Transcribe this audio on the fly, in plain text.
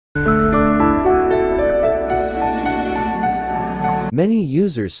Many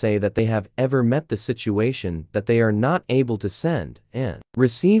users say that they have ever met the situation that they are not able to send and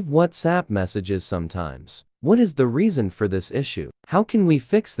receive WhatsApp messages sometimes. What is the reason for this issue? How can we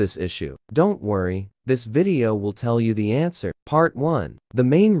fix this issue? Don't worry, this video will tell you the answer. Part 1. The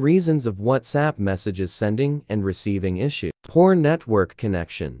main reasons of WhatsApp messages sending and receiving issue. Poor network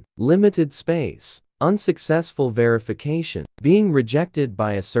connection, limited space, unsuccessful verification, being rejected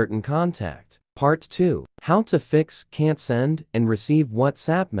by a certain contact. Part 2. How to fix can't send and receive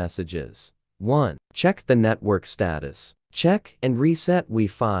WhatsApp messages. 1. Check the network status. Check and reset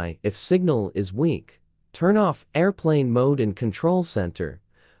Wi-Fi if signal is weak. Turn off airplane mode in control center.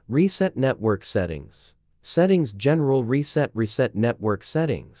 Reset network settings. Settings general reset network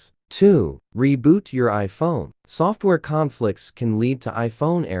settings. 2. Reboot your iPhone. Software conflicts can lead to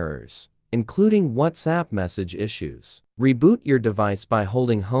iPhone errors, including WhatsApp message issues. Reboot your device by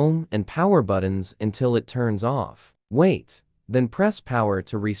holding home and power buttons until it turns off. Wait, then press power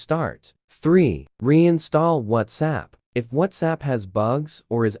to restart. 3. Reinstall WhatsApp. If WhatsApp has bugs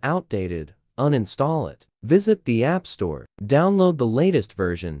or is outdated, uninstall it. Visit the App Store, download the latest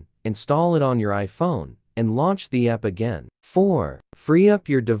version, install it on your iPhone, and launch the app again. 4. Free up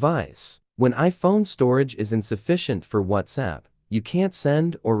your device. When iPhone storage is insufficient for WhatsApp, you can't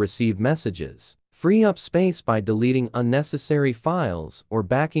send or receive messages. Free up space by deleting unnecessary files or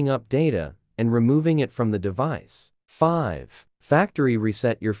backing up data and removing it from the device. 5. Factory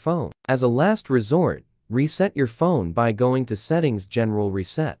reset your phone. As a last resort, reset your phone by going to Settings General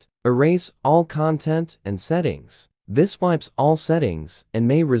Reset. Erase all content and settings. This wipes all settings and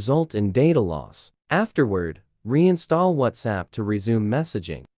may result in data loss. Afterward, reinstall WhatsApp to resume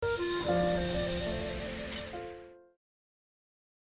messaging.